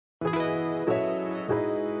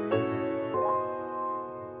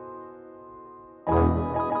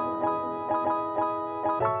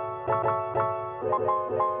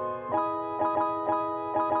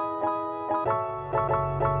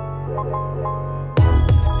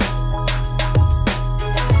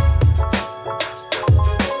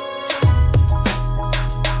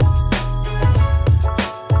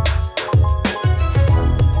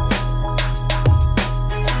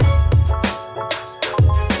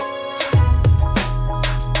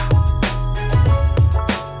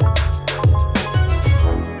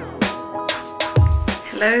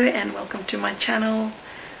Hello and welcome to my channel.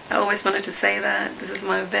 I always wanted to say that this is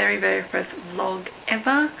my very first vlog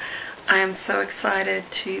ever. I am so excited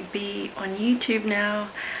to be on YouTube now.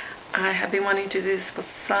 I have been wanting to do this for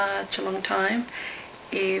such a long time.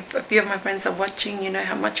 If a few of my friends are watching, you know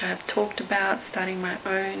how much I have talked about starting my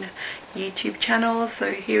own YouTube channel.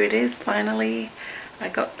 So here it is, finally. I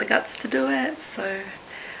got the guts to do it. So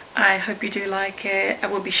I hope you do like it. I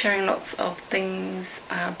will be sharing lots of things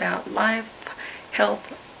about life,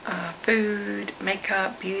 health, food,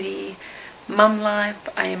 makeup, beauty, mum life.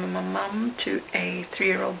 I am a mum to a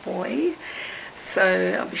 3-year-old boy,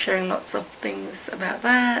 so I'll be sharing lots of things about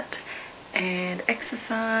that, and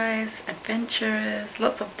exercise, adventures,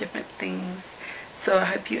 lots of different things. So I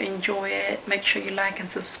hope you enjoy it. Make sure you like and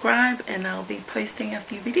subscribe, and I'll be posting a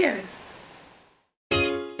few videos.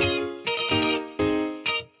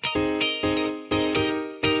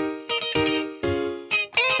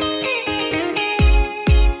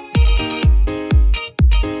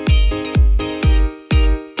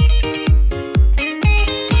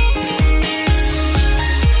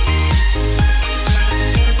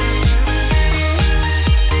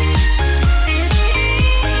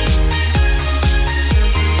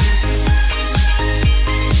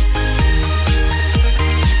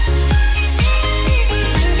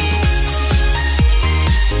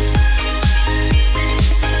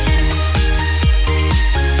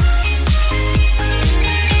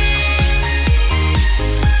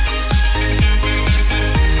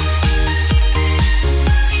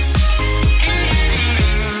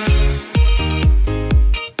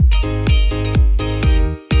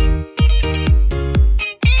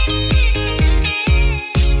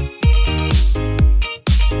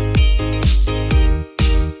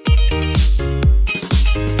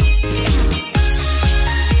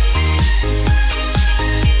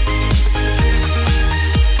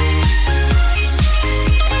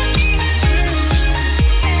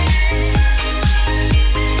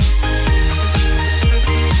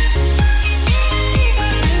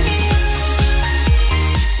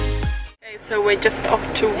 So we're just off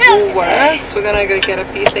to Woolworths. We're gonna go get a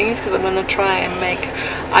few things because I'm gonna try and make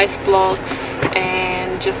ice blocks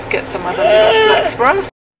and just get some other little snacks for us.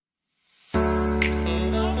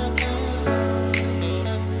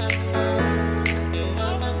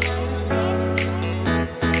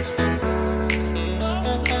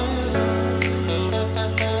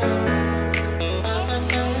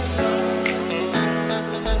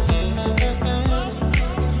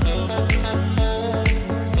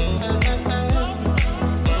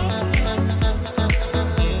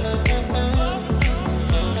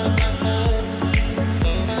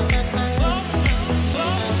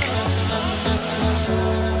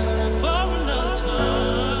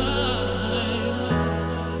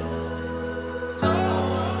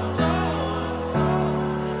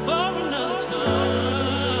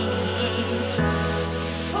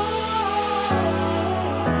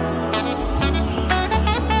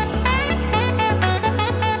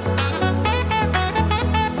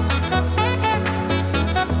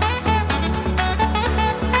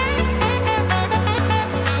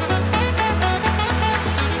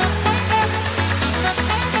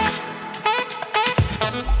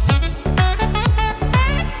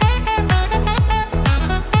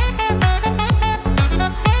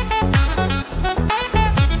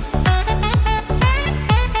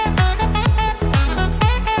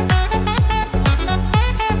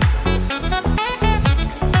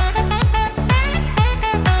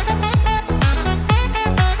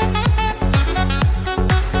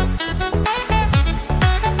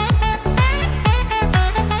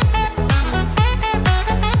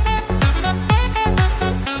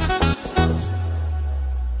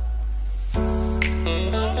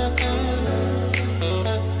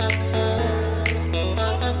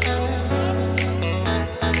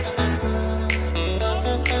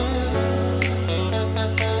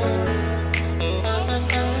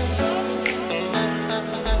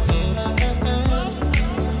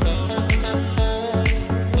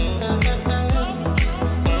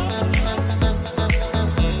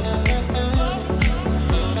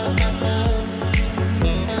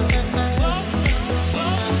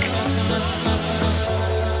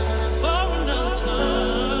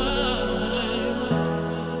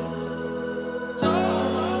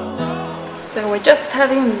 So we're just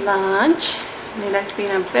having lunch. Nila's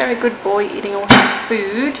been a very good boy eating all his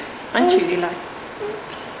food. Aren't you, Nila?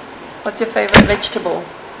 What's your favorite vegetable?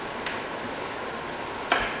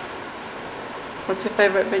 What's your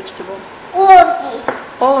favorite vegetable? All of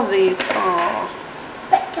these. All of these. Oh.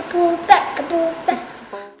 Vegetable, vegetable, vegetable.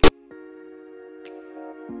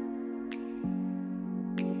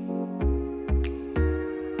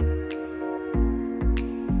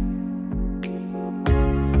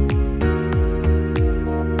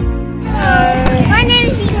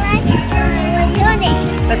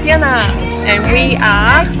 and we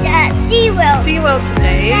are at SeaWorld. SeaWorld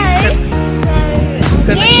today. So,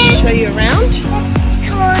 Gonna show you around.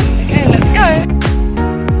 come on. Okay, let's go.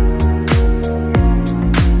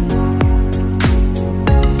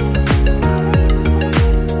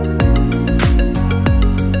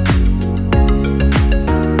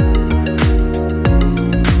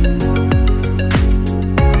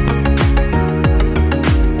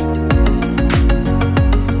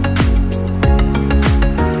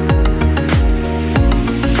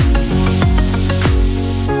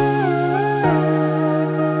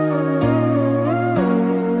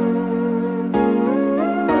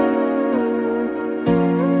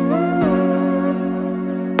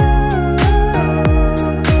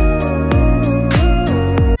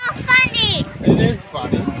 It is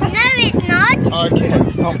funny. No, it's not. Okay,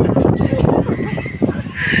 it's not.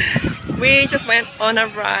 We just went on a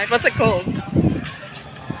ride. What's it called?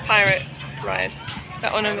 Pirate ride.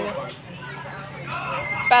 That one over there.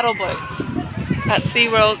 Battle boats at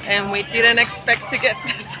SeaWorld, and we didn't expect to get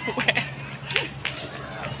this wet.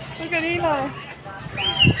 Look at Eli.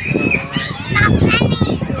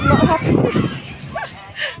 Not happy.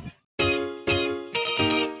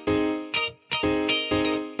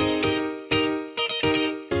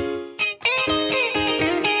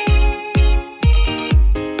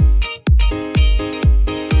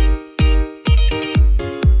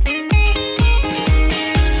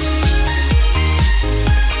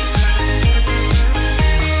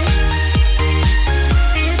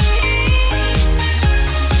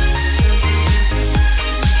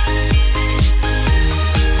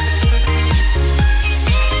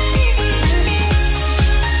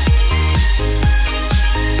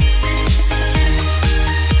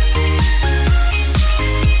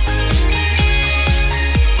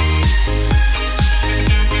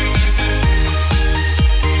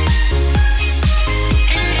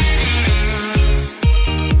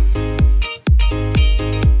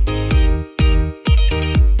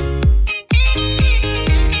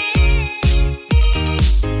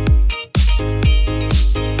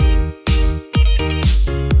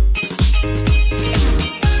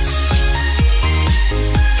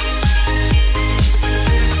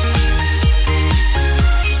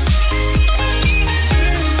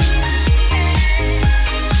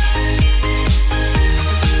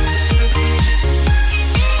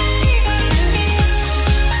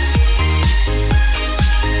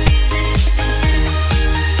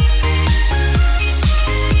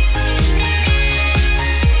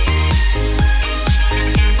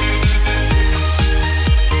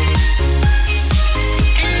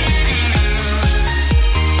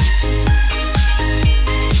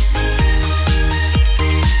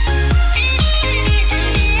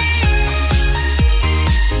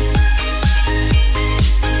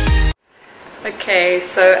 Okay,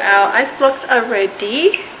 so our ice blocks are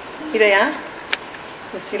ready. Here they are.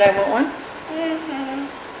 Does Eli want one?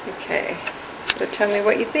 Okay. So tell me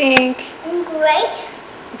what you think. Great.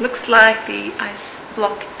 Looks like the ice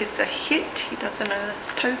block is a hit. He doesn't know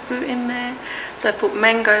there's tofu in there. So I put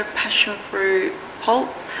mango, passion fruit, pulp,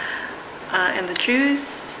 and the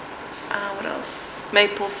juice. What else?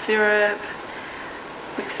 Maple syrup.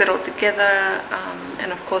 Mix it all together,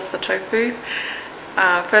 and of course the tofu.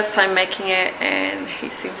 First time making it, and he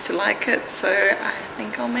seems to like it, so I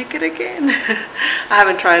think I'll make it again. I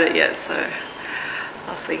haven't tried it yet, so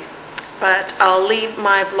I'll see. But I'll leave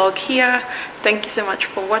my vlog here. Thank you so much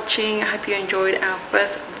for watching. I hope you enjoyed our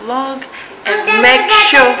first vlog, and make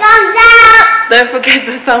sure Thumbs up. don't forget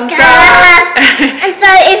the thumbs up. And so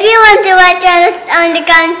if you want to watch on the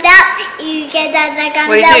thumbs up, you get that the thumbs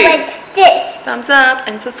What do you up do? with this. Thumbs up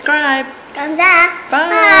and subscribe. Thumbs up.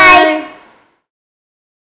 Bye. Bye.